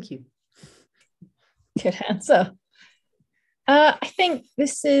 Thank you. Good answer. I think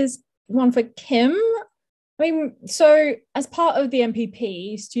this is one for Kim. I mean, so as part of the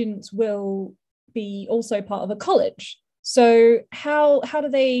MPP, students will be also part of a college. So how do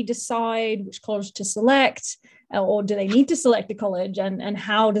they decide which college to select, or do they need to select a college, and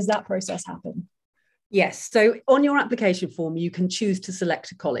how does that process happen? Yes, so on your application form, you can choose to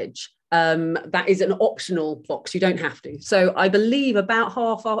select a college. That is an optional box, you don't have to. So I believe about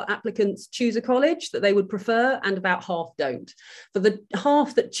half our applicants choose a college that they would prefer and about half don't. For the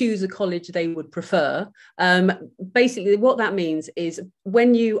half that choose a college they would prefer, basically what that means is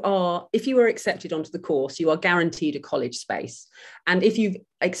if you are accepted onto the course, you are guaranteed a college space. And if you've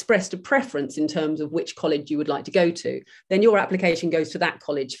expressed a preference in terms of which college you would like to go to, then your application goes to that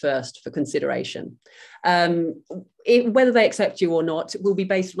college first for consideration. Whether they accept you or not will be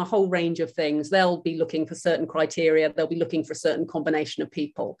based on a whole range of things. They'll be looking for certain criteria. They'll be looking for a certain combination of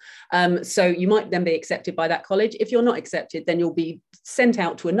people. So you might then be accepted by that college. If you're not accepted, then you'll be sent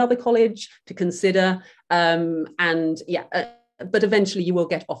out to another college to consider. But eventually you will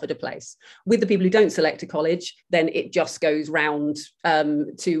get offered a place. With the people who don't select a college, then it just goes round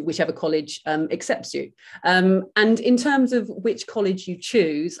to whichever college accepts you. And in terms of which college you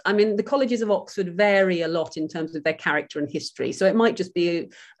choose, I mean, the colleges of Oxford vary a lot in terms of their character and history. So it might just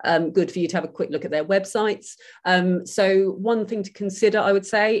be good for you to have a quick look at their websites. So one thing to consider, I would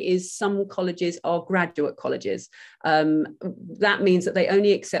say, is some colleges are graduate colleges. That means that they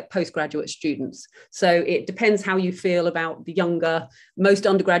only accept postgraduate students. So it depends how you feel about the younger. Most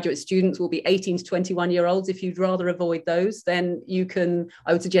undergraduate students will be 18 to 21-year-olds. If you'd rather avoid those, then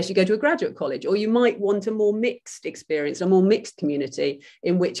I would suggest you go to a graduate college, or you might want a more mixed experience, a more mixed community,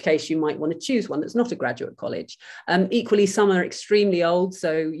 in which case you might want to choose one that's not a graduate college. Equally, some are extremely old.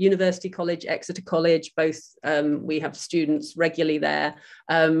 So University College, Exeter College, both we have students regularly there,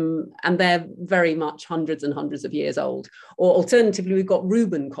 and they're very much hundreds and hundreds of years old. Or alternatively, we've got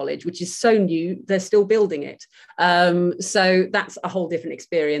Reuben College, which is so new, they're still building it. So that's a whole different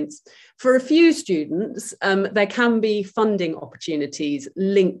experience. For a few students, there can be funding opportunities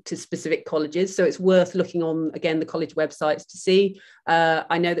linked to specific colleges. So it's worth looking on, again, the college websites to see.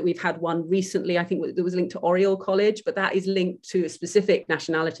 I know that we've had one recently, I think it was linked to Oriel College, but that is linked to a specific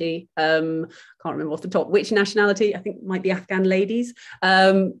nationality. Can't remember off the top which nationality, I think it might be Afghan ladies.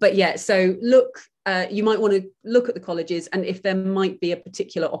 But yeah, so you might want to look at the colleges, and if there might be a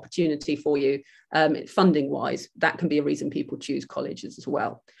particular opportunity for you funding wise, that can be a reason people choose colleges as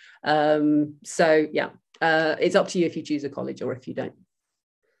well. It's up to you if you choose a college or if you don't.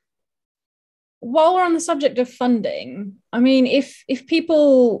 While we're on the subject of funding, I mean, if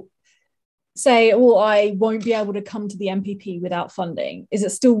people say, well, I won't be able to come to the MPP without funding, is it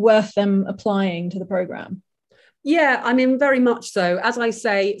still worth them applying to the programme? Yeah, I mean, very much so. As I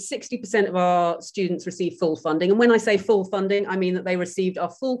say, 60% of our students receive full funding. And when I say full funding, I mean that they received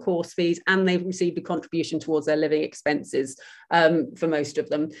our full course fees and they've received a contribution towards their living expenses for most of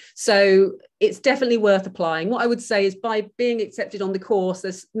them. So it's definitely worth applying. What I would say is, by being accepted on the course,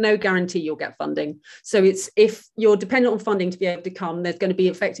 there's no guarantee you'll get funding. So if you're dependent on funding to be able to come, there's going to be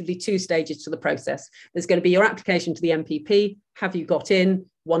effectively 2 stages to the process. There's going to be your application to the MPP. Have you got in?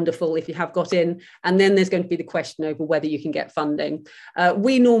 Wonderful if you have got in. And then there's going to be the question over whether you can get funding.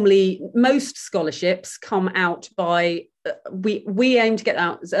 Most scholarships come out by, we aim to get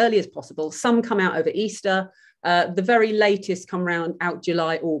out as early as possible. Some come out over Easter. The very latest come out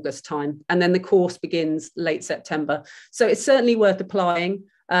July, August time. And then the course begins late September. So it's certainly worth applying.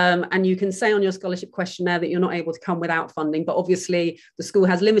 And you can say on your scholarship questionnaire that you're not able to come without funding, but obviously the school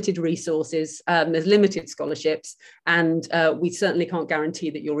has limited resources, there's limited scholarships, and we certainly can't guarantee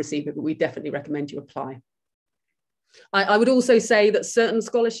that you'll receive it, but we definitely recommend you apply. I would also say that certain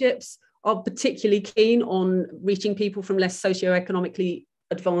scholarships are particularly keen on reaching people from less socioeconomically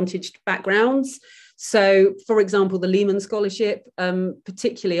advantaged backgrounds. So, for example, the Lehman Scholarship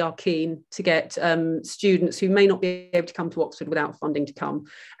particularly are keen to get students who may not be able to come to Oxford without funding to come.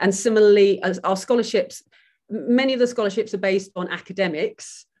 And similarly, as our scholarships, many of the scholarships are based on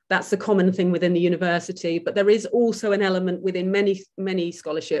academics. That's the common thing within the university, but there is also an element within many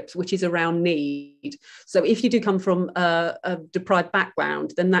scholarships which is around need. So if you do come from a deprived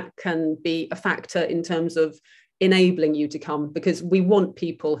background, then that can be a factor in terms of enabling you to come, because we want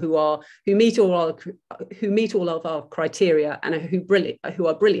people who meet all of our criteria and who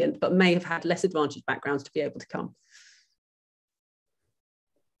are brilliant, but may have had less advantaged backgrounds to be able to come.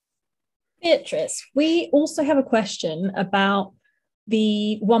 Beatrice, we also have a question about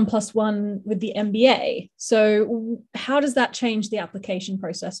the 1+1 with the MBA. So how does that change the application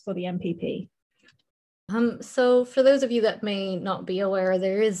process for the MPP? So for those of you that may not be aware,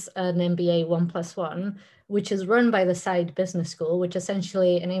 there is an MBA 1+1, which is run by the Side Business School, which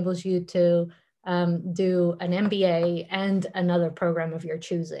essentially enables you to do an MBA and another program of your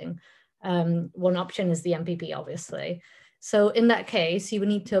choosing. One option is the MPP, obviously. So in that case, you would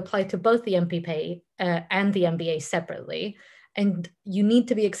need to apply to both the MPP and the MBA separately. And you need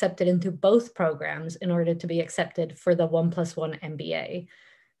to be accepted into both programs in order to be accepted for the 1+1 MBA.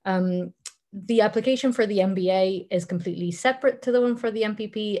 The application for the MBA is completely separate to the one for the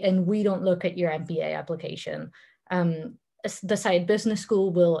MPP, and we don't look at your MBA application. The side business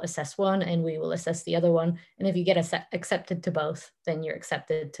school will assess one and we will assess the other one. And if you get accepted to both, then you're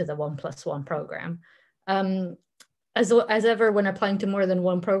accepted to the 1+1 program. As ever, when applying to more than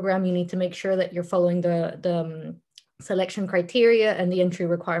one program, you need to make sure that you're following the selection criteria and the entry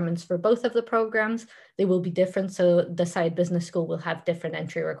requirements for both of the programs. They will be different. So the side business school will have different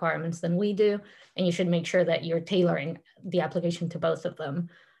entry requirements than we do. And you should make sure that you're tailoring the application to both of them.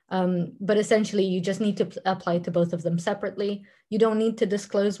 But essentially, you just need to apply to both of them separately. You don't need to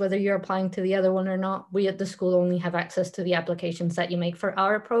disclose whether you're applying to the other one or not. We at the school only have access to the applications that you make for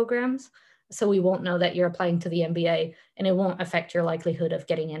our programs. So we won't know that you're applying to the MBA, and it won't affect your likelihood of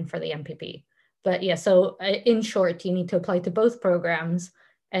getting in for the MPP. But yeah, so in short, you need to apply to both programs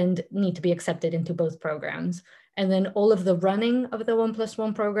and need to be accepted into both programs. And then all of the running of the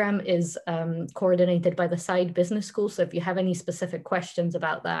 1+1 program is coordinated by the side business school. So if you have any specific questions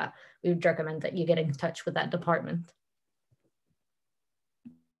about that, we would recommend that you get in touch with that department.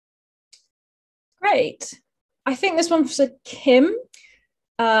 Great. I think this one's for Kim.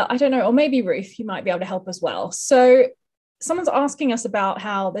 I don't know, or maybe Ruth, you might be able to help as well. So someone's asking us about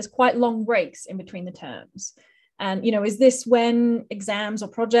how there's quite long breaks in between the terms. And, you know, is this when exams or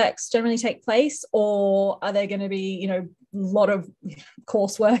projects generally take place, or are there going to be, you know, a lot of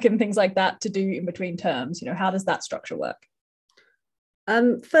coursework and things like that to do in between terms? You know, how does that structure work?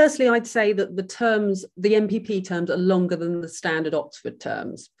 Firstly, I'd say that the MPP terms are longer than the standard Oxford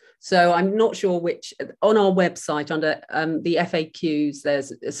terms. So I'm not sure which, on our website under the FAQs,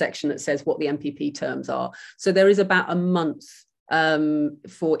 there's a section that says what the MPP terms are. So there is about a month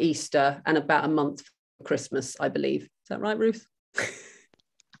for Easter and about a month for Christmas, I believe. Is that right, Ruth?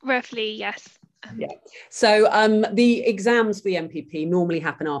 Roughly, yes. Yeah. So the exams for the MPP normally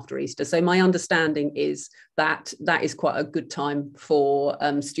happen after Easter. So my understanding is that that is quite a good time for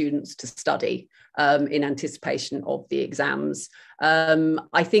students to study in anticipation of the exams.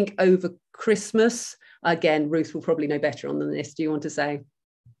 I think over Christmas, again, Ruth will probably know better on this. Do you want to say?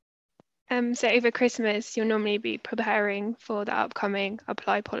 So over Christmas, you'll normally be preparing for the upcoming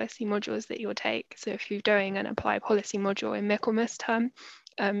apply policy modules that you'll take. So if you're doing an apply policy module in Michaelmas term,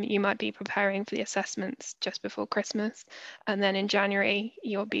 you might be preparing for the assessments just before Christmas. And then in January,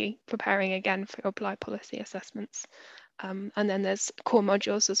 you'll be preparing again for your apply policy assessments. And then there's core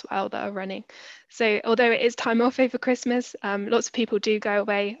modules as well that are running. So although it is time off over Christmas, lots of people do go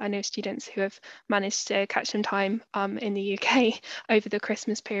away. I know students who have managed to catch some time in the UK over the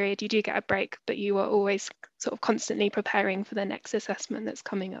Christmas period. You do get a break, but you are always sort of constantly preparing for the next assessment that's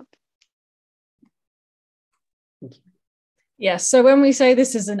coming up. Thank you. Yes, so when we say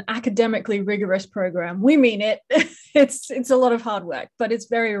this is an academically rigorous program, we mean it. It's a lot of hard work, but it's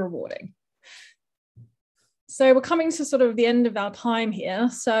very rewarding. So we're coming to sort of the end of our time here.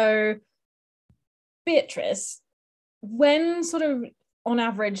 So Beatrice, when sort of on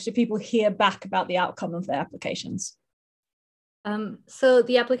average do people hear back about the outcome of their applications? So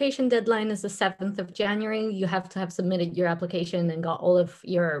the application deadline is the 7th of January. You have to have submitted your application and got all of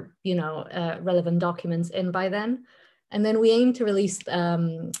your, relevant documents in by then. And then we aim to release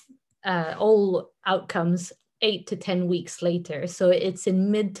all outcomes 8 to 10 weeks later. So it's in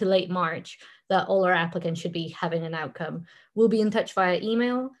mid to late March that all our applicants should be having an outcome. We'll be in touch via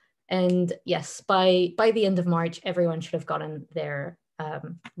email. And yes, by the end of March, everyone should have gotten their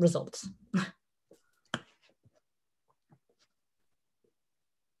results.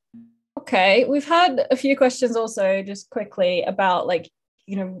 Okay, we've had a few questions also just quickly about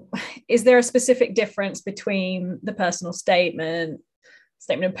is there a specific difference between the personal statement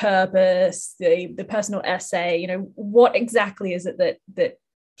of purpose, the personal essay? What exactly is it that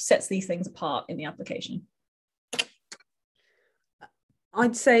sets these things apart in the application?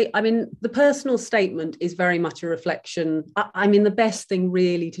 I'd say, the personal statement is very much a reflection. The best thing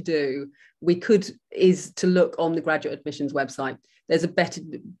really to do is to look on the graduate admissions website. There's a better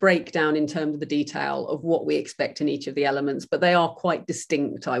breakdown in terms of the detail of what we expect in each of the elements, but they are quite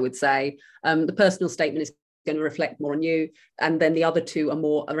distinct, I would say. The personal statement is going to reflect more on you, and then the other two are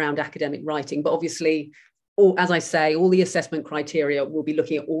more around academic writing. But obviously, as I say, all the assessment criteria will be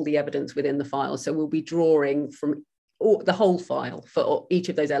looking at all the evidence within the file. So we'll be drawing from the whole file for each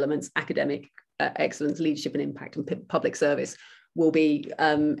of those elements: academic excellence, leadership and impact, and public service. will be,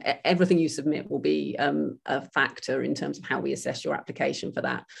 everything you submit will be a factor in terms of how we assess your application for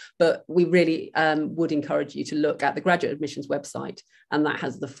that. But we really would encourage you to look at the graduate admissions website, and that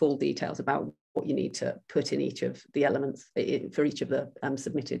has the full details about what you need to put in each of the elements for each of the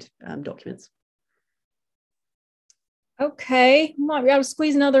submitted documents. Okay, might be able to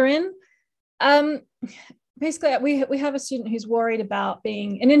squeeze another in. Basically, we have a student who's worried about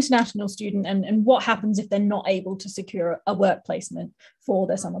being an international student and what happens if they're not able to secure a work placement for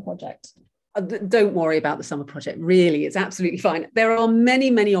their summer project. Don't worry about the summer project, really, it's absolutely fine. There are many,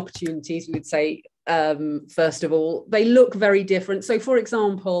 many opportunities, we would say, first of all. They look very different. So, for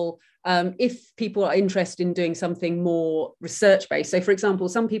example, if people are interested in doing something more research-based, so for example,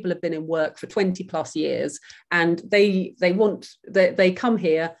 some people have been in work for 20 plus years and they come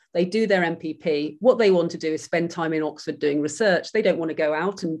here, they do their MPP. What they want to do is spend time in Oxford doing research. They don't want to go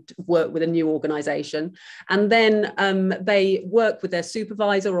out and work with a new organisation. And then they work with their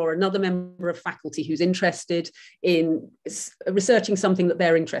supervisor or another member of faculty who's interested in researching something that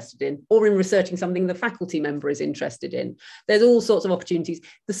they're interested in, or in researching something the faculty member is interested in. There's all sorts of opportunities.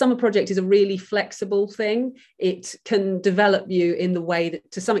 The summer project is a really flexible thing. It can develop you in the way that,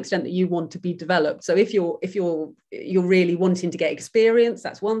 to some extent, that you want to be developed. So if you're really wanting to get experience,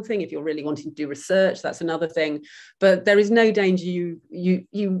 that's one thing. If you're really wanting to do research, that's another thing. But there is no danger you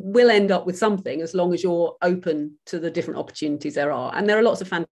will end up with something as long as you're open to the different opportunities there are. And there are lots of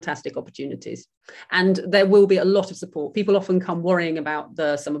fantastic opportunities. And there will be a lot of support. People often come worrying about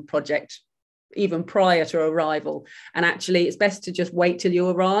the summer project even prior to arrival. And actually, it's best to just wait till you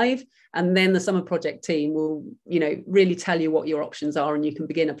arrive. And then the summer project team will, really tell you what your options are, and you can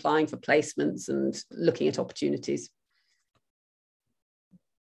begin applying for placements and looking at opportunities.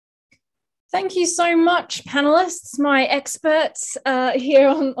 Thank you so much, panelists, my experts here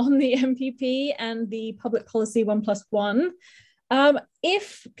on the MPP and the Public Policy 1+1.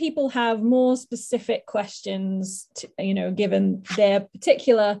 If people have more specific questions, given their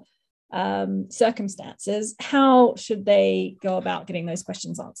particular circumstances, how should they go about getting those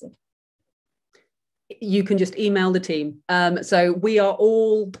questions answered? You can just email the team. So we are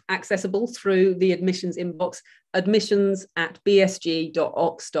all accessible through the admissions inbox,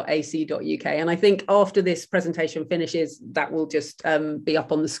 admissions@bsg.ox.ac.uk. And I think after this presentation finishes, that will just be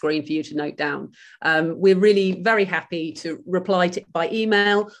up on the screen for you to note down. We're really very happy to reply by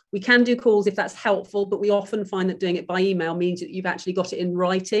email. We can do calls if that's helpful, but we often find that doing it by email means that you've actually got it in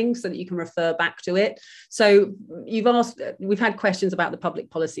writing so that you can refer back to it. So we've had questions about the public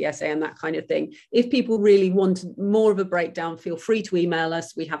policy essay and that kind of thing. If people really want more of a breakdown, feel free to email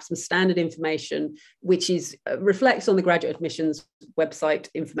us. We have some standard information, which reflects on the graduate admissions website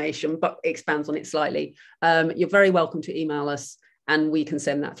information, but expands on it slightly. You're very welcome to email us and we can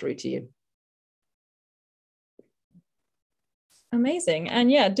send that through to you. Amazing.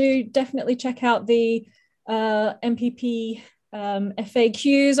 And yeah, do definitely check out the MPP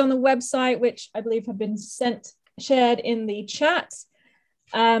FAQs on the website, which I believe have been shared in the chat.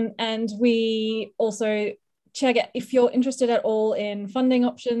 And we also check it if you're interested at all in funding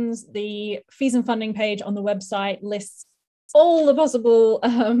options. The fees and funding page on the website lists all the possible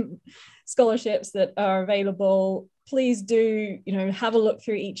scholarships that are available. Please do, have a look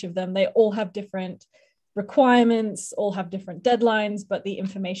through each of them. They all have different requirements, all have different deadlines, but the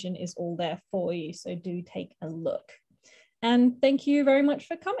information is all there for you. So do take a look. And thank you very much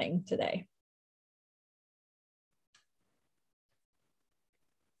for coming today.